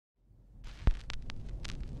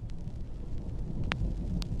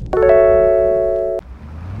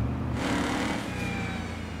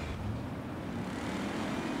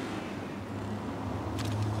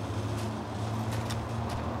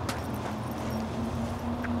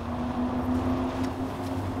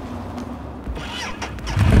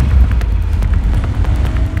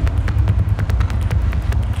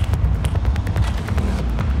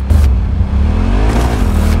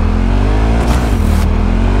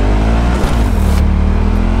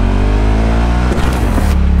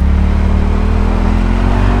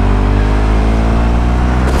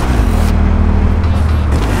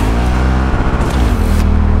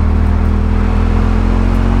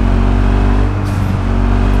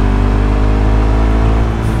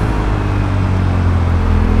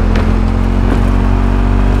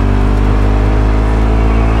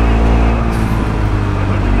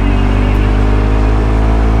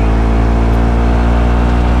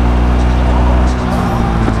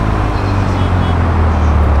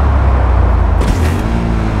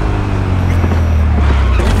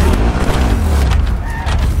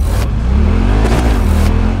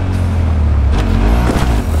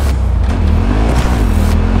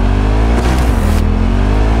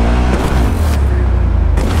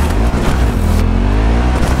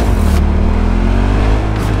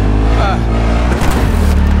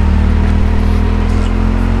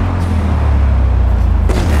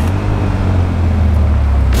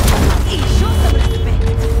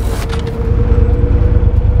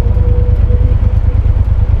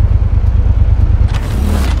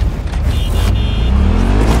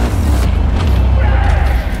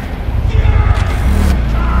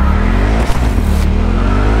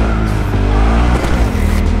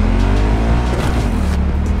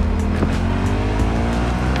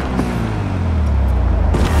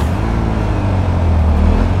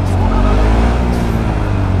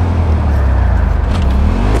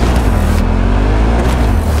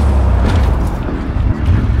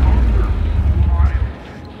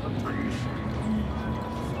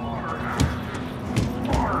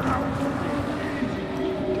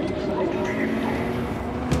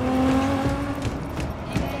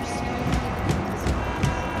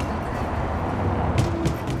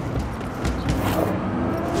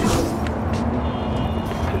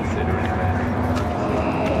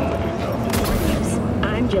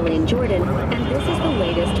Jillian Jordan, and this is the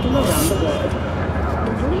latest from around the world.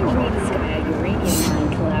 The Reworked uranium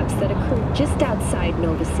mine collapse that occurred just outside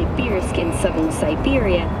Novosibirsk in southern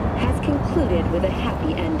Siberia has concluded with a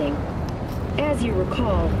happy ending. As you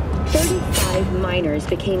recall, 35 miners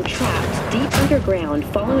became trapped deep underground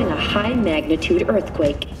following a high-magnitude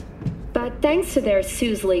earthquake. But thanks to their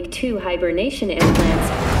Suez Lake 2 hibernation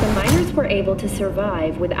implants, the miners were able to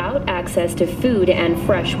survive without access to food and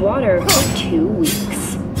fresh water for 2 weeks.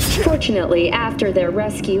 Fortunately, after their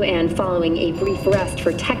rescue and following a brief rest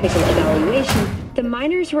for technical evaluation, the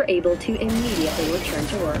miners were able to immediately return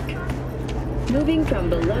to work. Moving from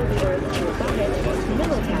below the earth to above it,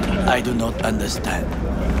 Militech has... I do not understand.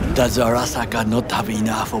 Does Arasaka not have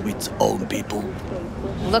enough of its own people?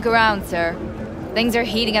 Look around, sir. Things are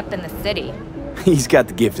heating up in the city. He's got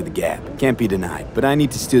the gift of the gab. Can't be denied. But I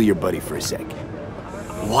need to steal your buddy for a sec.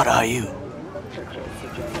 What are you?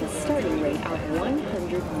 a starting rate of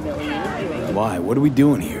 100 million. Why? What are we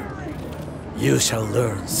doing here? You shall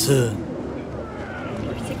learn soon.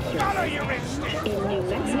 In New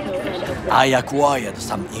Mexico and I acquired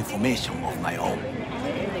some information of my own.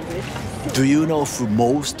 Do you know who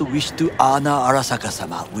most wished to honor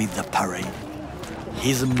Arasaka-sama with the parade?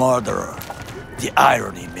 His murderer. The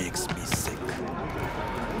irony makes me sick.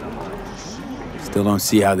 Still don't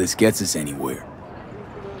see how this gets us anywhere.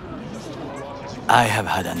 I have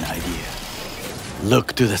had an idea.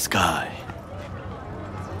 Look to the sky.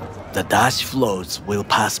 The dash floats will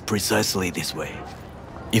pass precisely this way.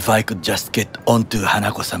 If I could just get onto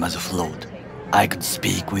Hanako-sama's float, I could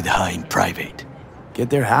speak with her in private. Get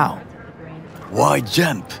there how? Why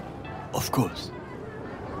jump? Of course.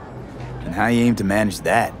 And how you aim to manage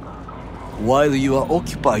that? While you are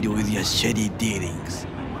occupied with your shady dealings,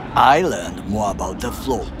 I learned more about the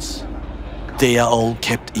floats. They are all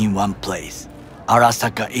kept in one place,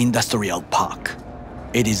 Arasaka Industrial Park.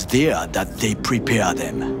 It is there that they prepare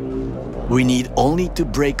them. We need only to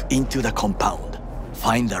break into the compound,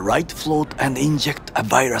 find the right float and inject a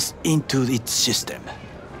virus into its system.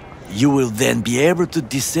 You will then be able to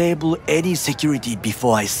disable any security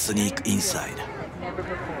before I sneak inside.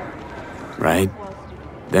 Right?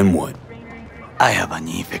 Then what? I have an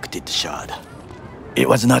infected shard. It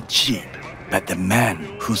was not cheap, but the man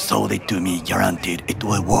who sold it to me guaranteed it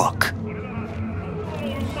will work.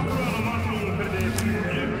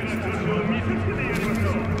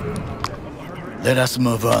 Let us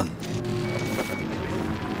move on.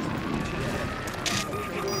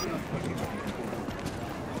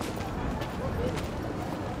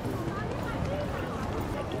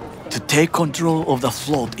 To take control of the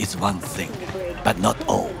float is one thing, but not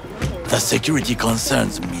all. The security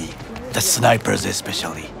concerns me, the snipers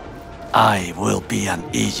especially. I will be an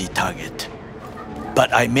easy target.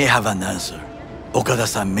 But I may have an answer.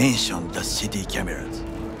 Okada-san mentioned the city cameras.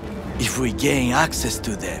 If we gain access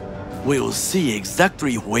to them, we will see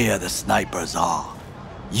exactly where the snipers are.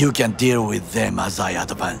 You can deal with them as I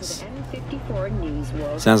advance.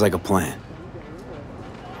 Sounds like a plan.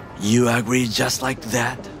 You agree just like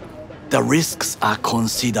that? The risks are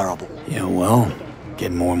considerable. Yeah, well,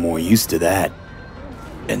 getting more and more used to that.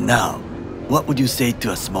 And now, what would you say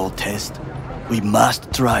to a small test? We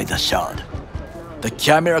must try the shard. The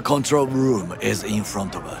camera control room is in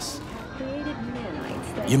front of us.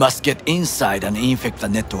 You must get inside and infect the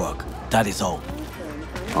network. That is all.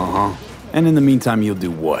 Uh-huh. And in the meantime, you'll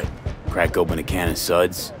do what? Crack open a can of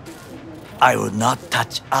suds? I will not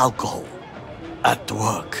touch alcohol. At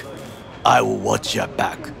work, I will watch your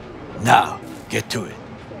back. Now, get to it.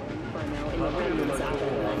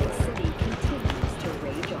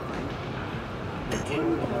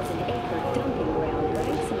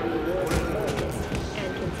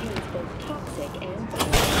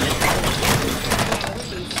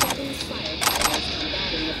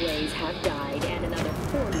 Have died and another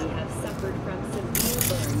 40 have suffered from severe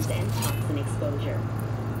burns and toxin exposure.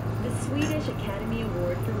 The Swedish Academy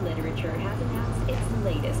Award for Literature has announced its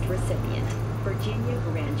latest recipient, Virginia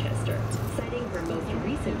Grantchester, citing her most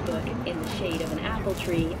recent book, In the Shade of an Apple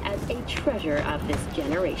Tree, as a treasure of this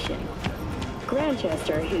generation.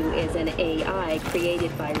 Grantchester, who is an AI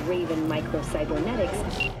created by Raven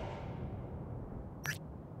Microcybernetics,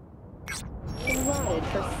 lauded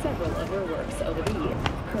for several of her works over the years.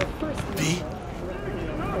 Her first novel,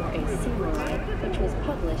 For a Samurai, which was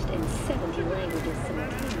published in 70 languages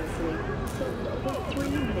simultaneously, sold over 3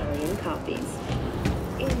 million copies.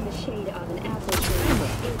 In the Shade of an Apple Tree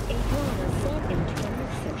is a drama set in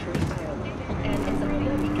 20th century Ireland and is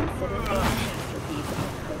already considered a masterpiece of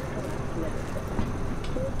post-collapse literature.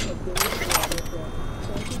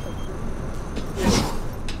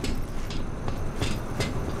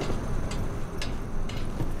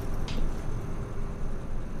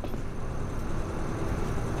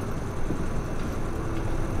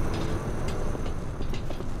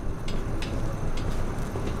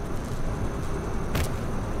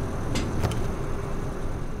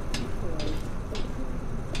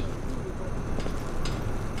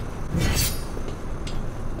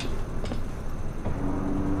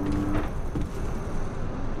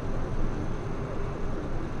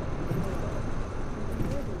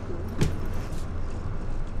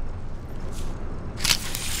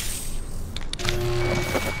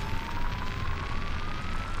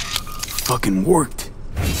 fucking worked.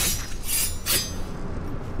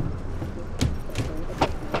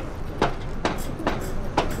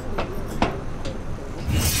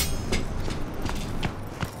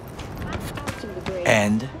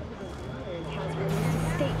 And?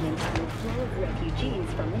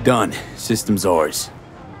 Done. System's ours.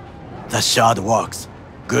 The shard works.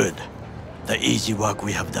 Good. The easy work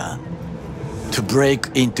we have done. To break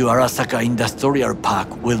into Arasaka Industrial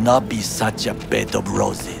Park will not be such a bed of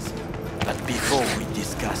roses. But before we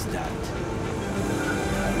discuss that...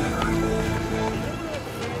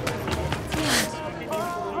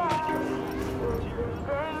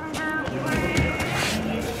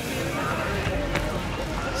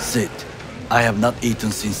 Sit. I have not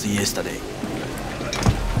eaten since yesterday.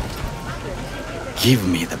 Give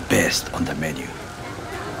me the best on the menu.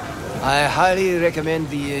 I highly recommend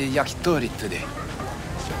the yakitori today.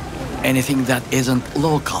 Anything that isn't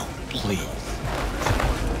local, please.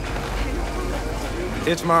 See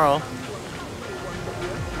you tomorrow.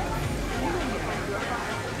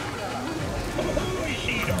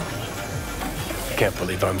 Can't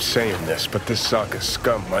believe I'm saying this, but this Sokka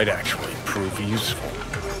scum might actually prove useful.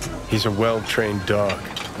 He's a well-trained dog.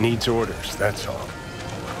 Needs orders, that's all.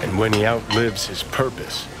 And when he outlives his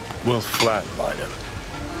purpose, we'll flatline him.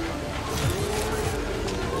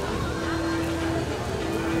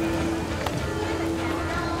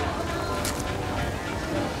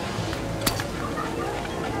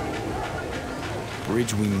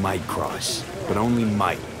 Bridge we might cross, but only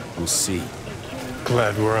might. We'll see.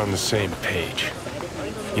 Glad we're on the same page.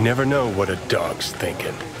 You never know what a dog's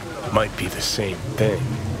thinking. Might be the same thing.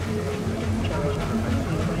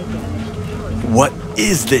 What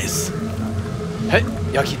is this? Hey,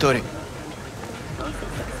 yakitori.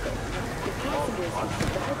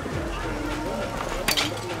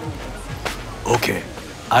 Okay,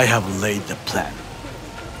 I have laid the plan.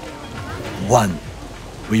 1.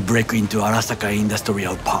 We break into Arasaka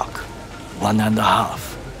Industrial Park.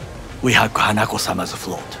 1.5. We hack Hanako-sama's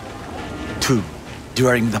float. 2.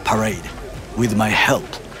 During the parade, with my help,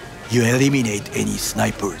 you eliminate any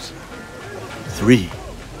snipers. 3.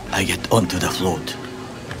 I get onto the float.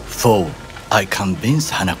 4. I convince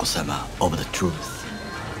Hanako-sama of the truth.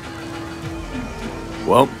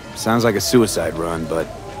 Well, sounds like a suicide run, but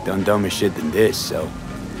done dumber shit than this, so...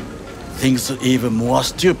 Things even more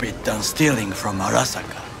stupid than stealing from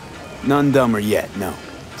Arasaka. None dumber yet, no.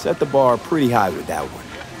 Set the bar pretty high with that one.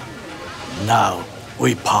 Now,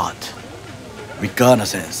 we part.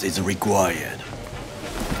 Reconnaissance is required.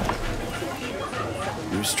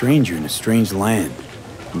 You're a stranger in a strange land.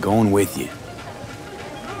 I'm going with you.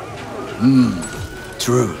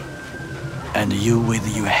 True. And you with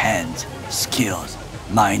your hands, skills,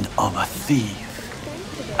 mind of a thief.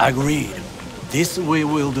 Agreed. This we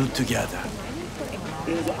will do together.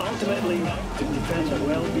 It is ultimately to defend the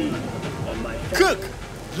well-being of my Cook!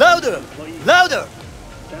 Louder! Louder!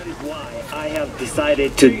 That is why I have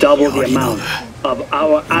decided to double the amount of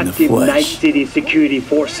our active Night City security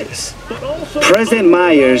forces. President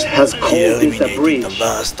Myers has called this a breach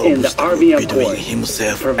in the Army of Court.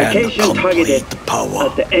 Provocation targeted at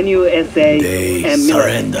the NUSA and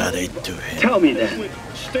surrendered military. it to him. Tell me then,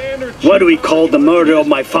 what do we call the murder of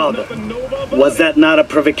my father? Was that not a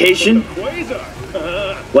provocation?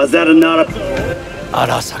 Was that not a...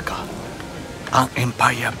 Arasaka, an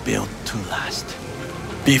empire built to last.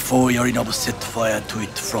 Before Yorinobu set fire to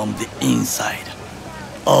it from the inside,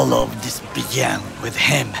 all of this began with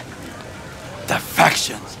him. The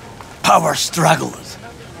factions, power struggles,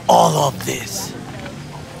 all of this.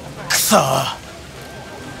 Kusa!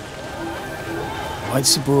 Why'd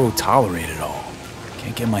Saburo tolerate it all?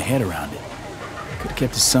 Can't get my head around it. Could've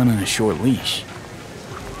kept his son on a short leash.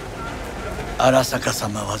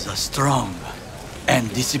 Arasaka-sama was a strong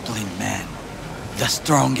and disciplined man. The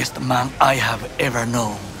strongest man I have ever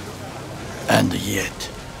known. And yet,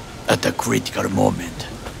 at a critical moment,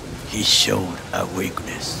 he showed a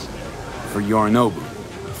weakness. For Yorinobu.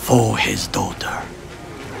 For his daughter.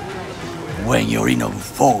 When Yorinobu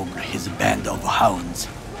formed his band of hounds,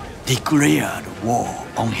 declared war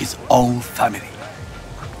on his own family,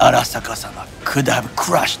 Arasaka-sama could have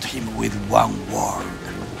crushed him with one word.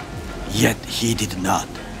 Yet he did not.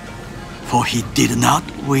 For he did not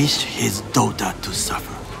wish his daughter to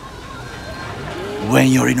suffer. When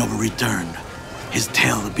Yorinobu returned, his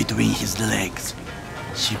tail between his legs,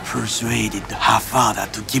 she persuaded her father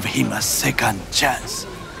to give him a second chance.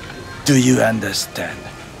 Do you understand?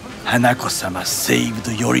 Hanako-sama saved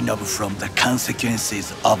Yorinobu from the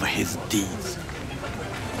consequences of his deeds.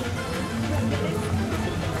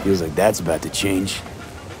 Feels like that's about to change.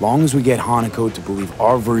 Long as we get Hanako to believe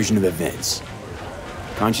our version of events.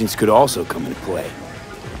 Conscience could also come into play,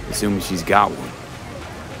 assuming she's got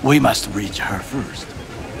one. We must reach her first.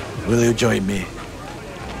 Will you join me?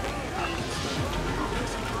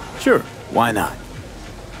 Sure, why not?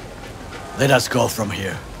 Let us go from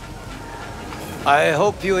here. I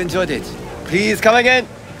hope you enjoyed it. Please come again.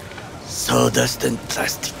 Sawdust and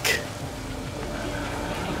plastic.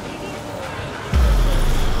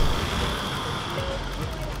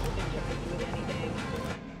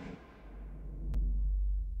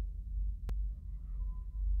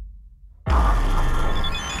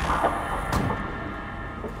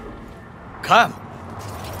 Come.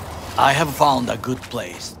 I have found a good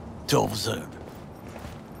place to observe.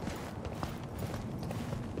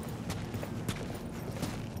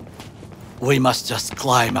 We must just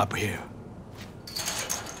climb up here.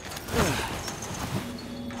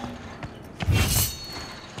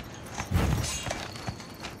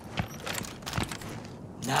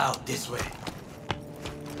 Now, this way.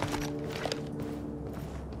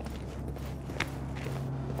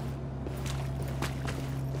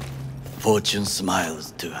 Fortune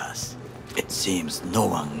smiles to us. It seems no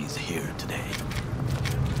one is here today.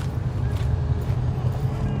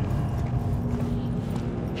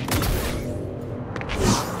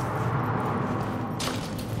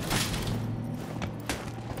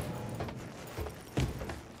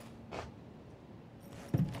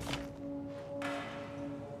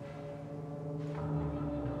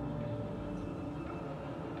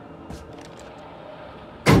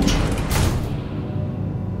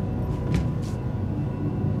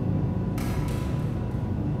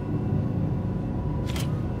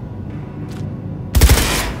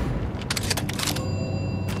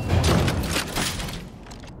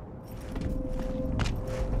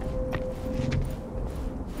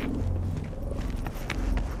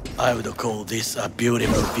 I would call this a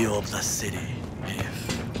beautiful view of the city,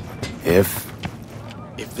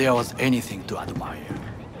 if there was anything to admire.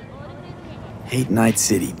 Hate Night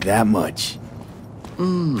City that much.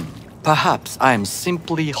 Perhaps I am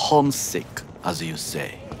simply homesick, as you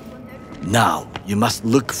say. Now, you must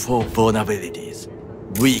look for vulnerabilities,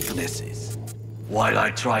 weaknesses, while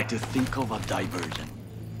I try to think of a diversion.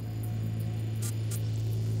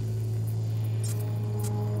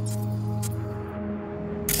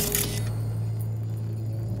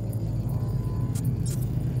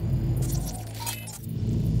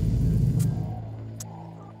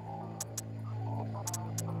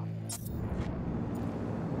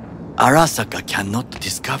 Arasaka cannot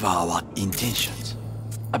discover our intentions.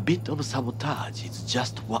 A bit of sabotage is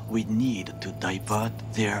just what we need to divert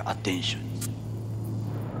their attention.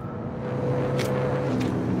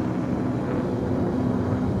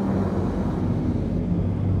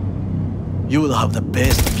 You will have the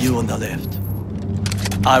best view on the left.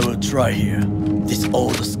 I will try here. This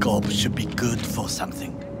old scope should be good for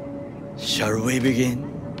something. Shall we begin?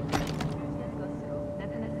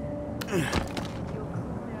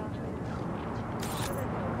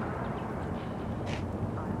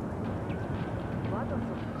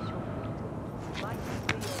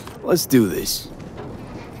 Let's do this.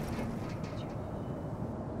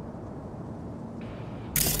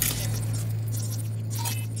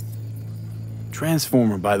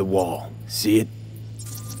 Transformer by the wall. See it?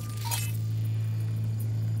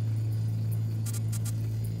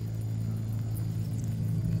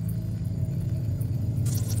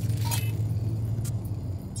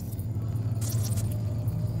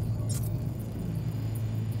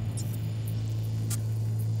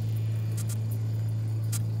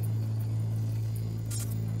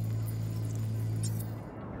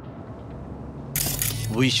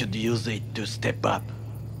 We should use it to step up.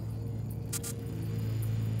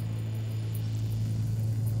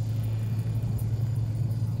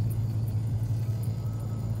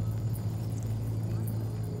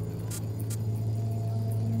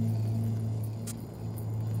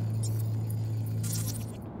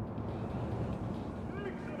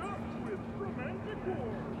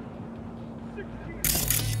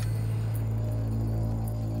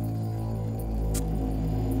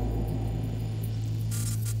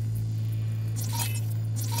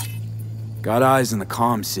 Got eyes on the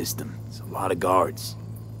comm system. It's a lot of guards.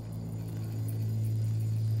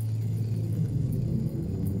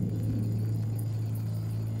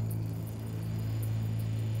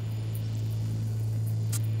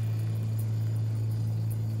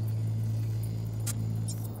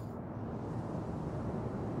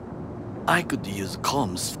 I could use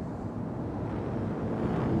comms.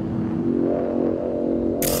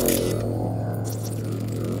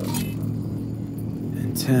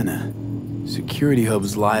 Antenna. Security hub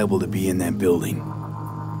is liable to be in that building.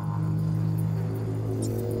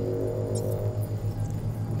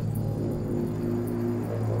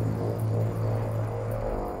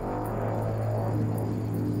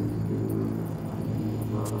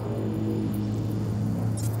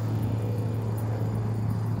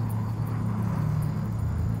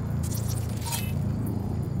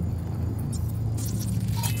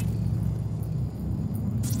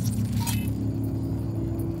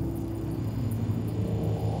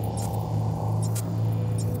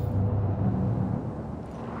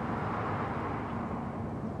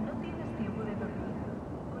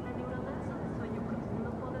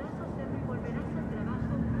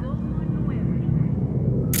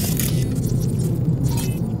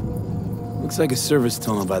 Looks like a service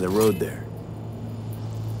tunnel by the road there.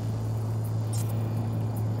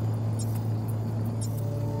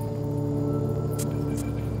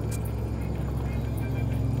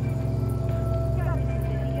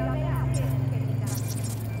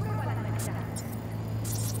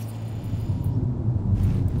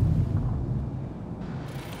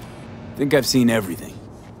 Think I've seen everything.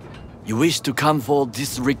 You wish to come for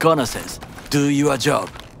this reconnaissance? Do your job.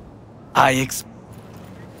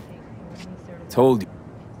 Told you.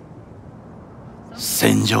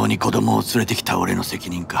 戦場に子供を連れてきた俺の責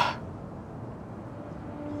任か。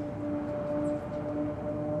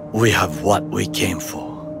We have what we came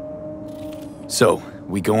for. So,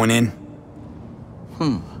 we going in?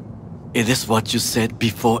 Is this what you said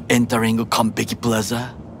before entering Konpeki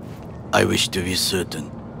Plaza? I wish to be certain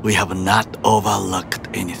we have not overlooked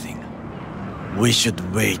anything. We should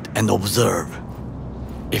wait and observe.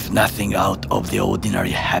 If nothing out of the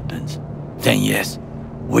ordinary happens, then yes,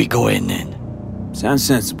 we going in. Sounds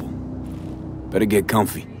sensible. Better get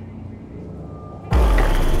comfy.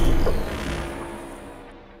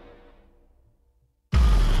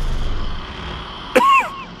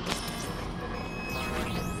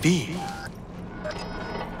 B.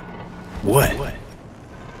 What?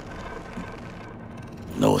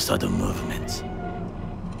 No sudden movements.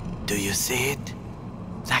 Do you see it?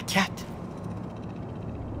 That cat?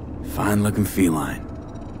 Fine-looking feline.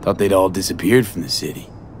 Thought they'd all disappeared from the city.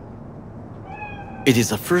 It is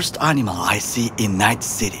the first animal I see in Night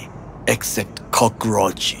City, except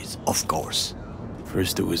cockroaches, of course.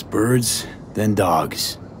 First it was birds, then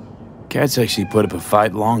dogs. Cats actually put up a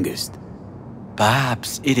fight longest.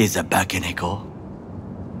 Perhaps it is a bakeneko.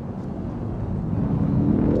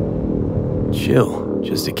 Chill,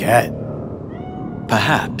 just a cat.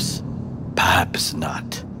 Perhaps. Perhaps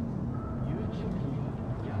not.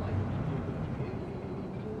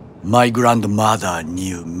 My grandmother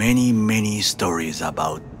knew many stories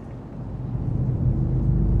about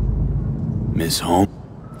Miss Holmes?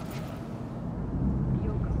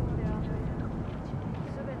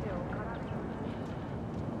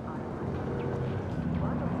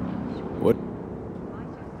 What?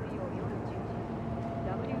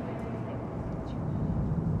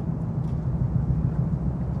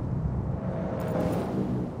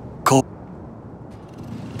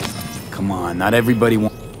 Come on, not everybody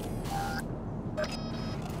wants...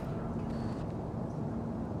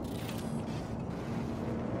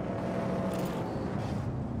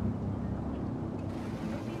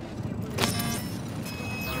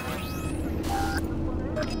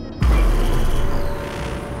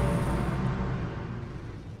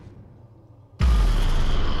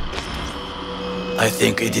 I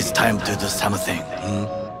think it is time to do something.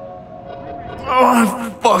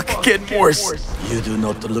 Oh, fuck, getting worse. You do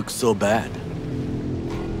not look so bad.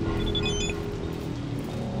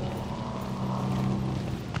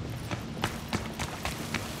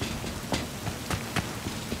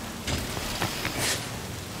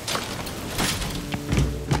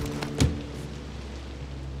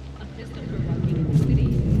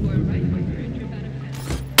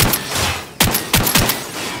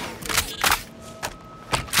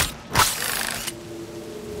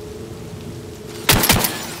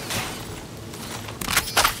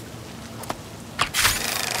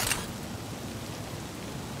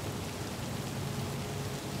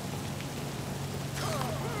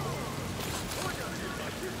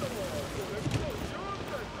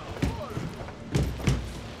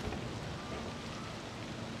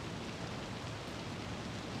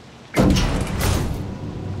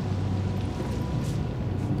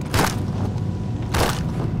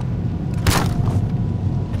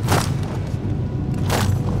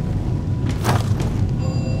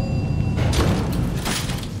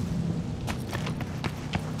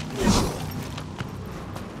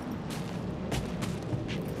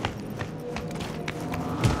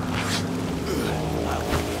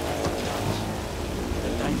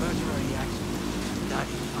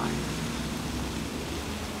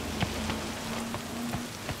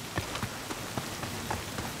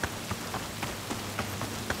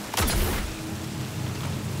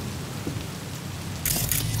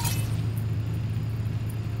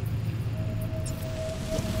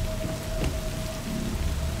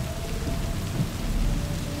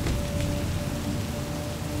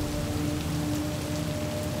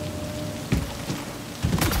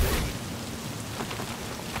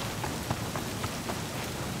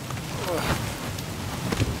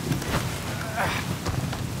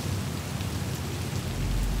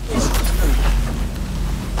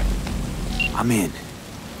 I'm in.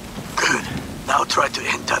 Good. Now try to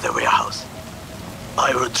enter the warehouse.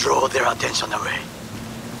 I will draw their attention away.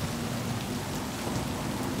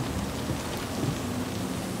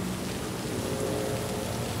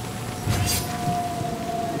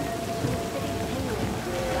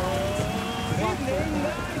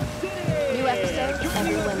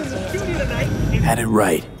 Had it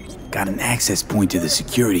right. Got an access point to the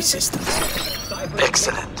security systems.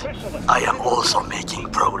 Excellent. I am also making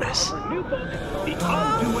progress.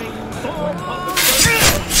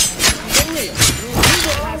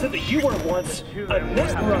 You were once a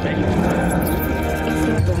net running. Is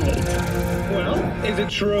that right? Well, is it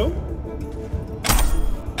true?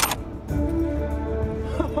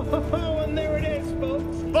 And there it is,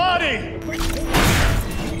 folks. Body!